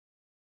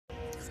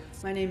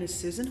My name is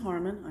Susan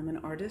Harmon. I'm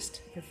an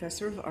artist,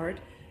 professor of art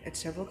at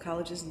several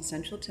colleges in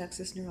Central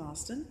Texas near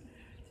Austin.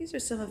 These are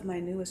some of my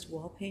newest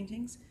wall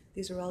paintings.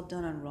 These are all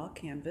done on raw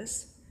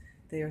canvas.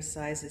 They are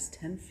sizes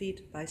 10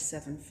 feet by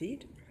 7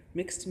 feet,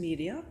 mixed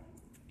media.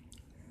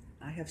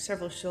 I have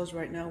several shows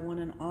right now, one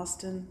in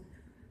Austin.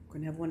 I'm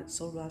going to have one at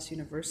Sul Ross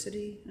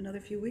University in another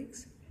few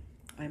weeks.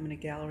 I'm in a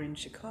gallery in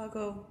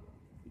Chicago,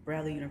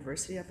 Bradley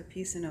University. I have a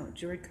piece in a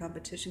jury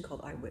competition called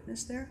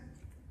Eyewitness there.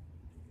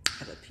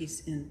 I have a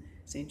piece in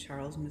St.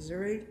 Charles,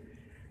 Missouri,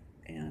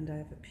 and I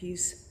have a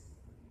piece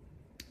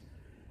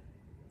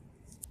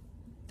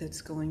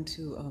that's going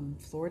to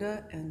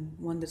Florida and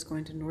one that's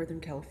going to Northern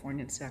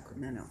California and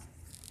Sacramento.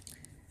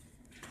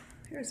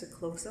 Here's a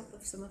close-up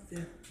of some of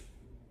the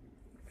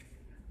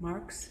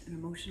marks and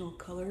emotional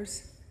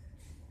colors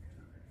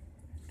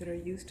that are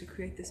used to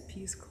create this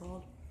piece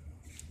called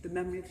The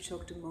Memory of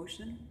Choked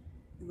Emotion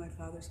in My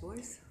Father's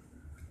Voice.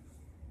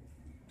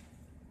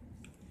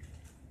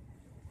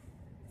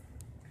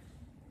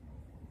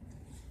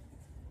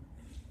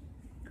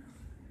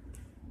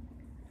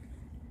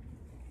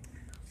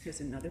 Here's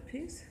another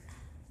piece.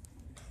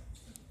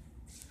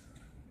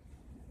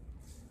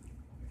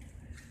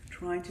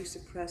 Trying to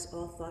suppress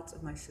all thoughts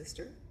of my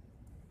sister.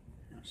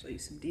 I'll show you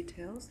some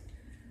details.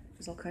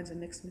 There's all kinds of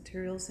mixed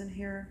materials in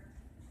here.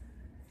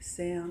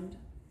 Sand,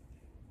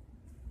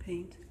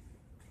 paint,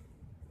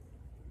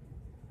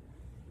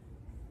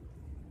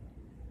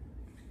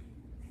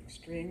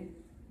 string,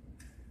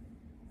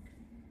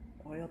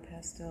 oil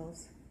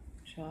pastels,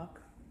 chalk,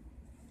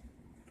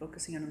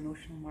 focusing on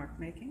emotional mark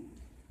making.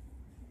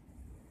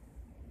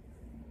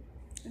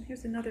 And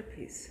here's another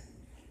piece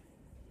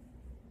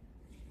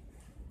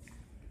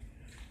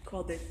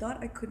called They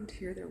Thought I Couldn't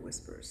Hear Their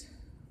Whispers.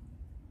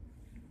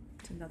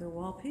 It's another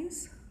wall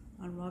piece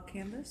on raw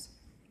canvas,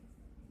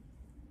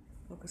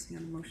 focusing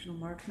on emotional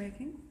mark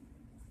making.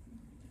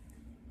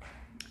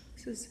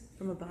 This is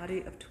from a body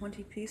of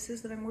 20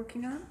 pieces that I'm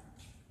working on.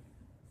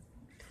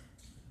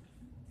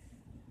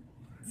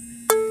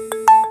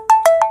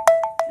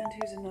 And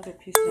here's another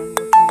piece that I'm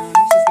working on.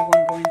 This is the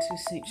one going to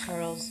St.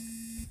 Charles,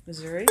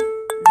 Missouri,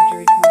 in a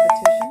jury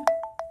competition.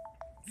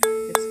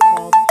 It's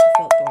called She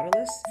Felt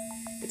Daughterless.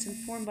 It's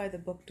informed by the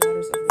book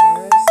Daughters of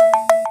Juarez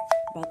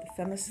about the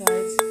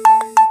femicides and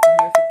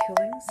horrific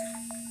killings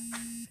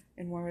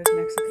in Juarez,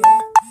 Mexico.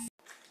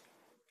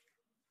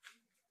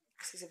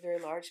 This is a very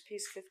large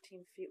piece,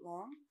 15 feet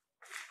long.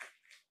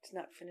 It's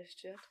not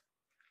finished yet.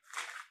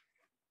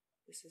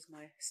 This is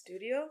my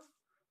studio.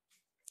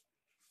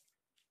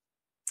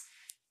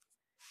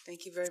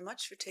 Thank you very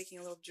much for taking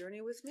a little journey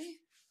with me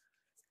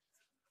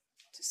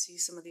to see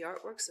some of the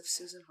artworks of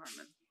Susan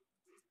Harmon.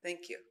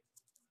 Thank you.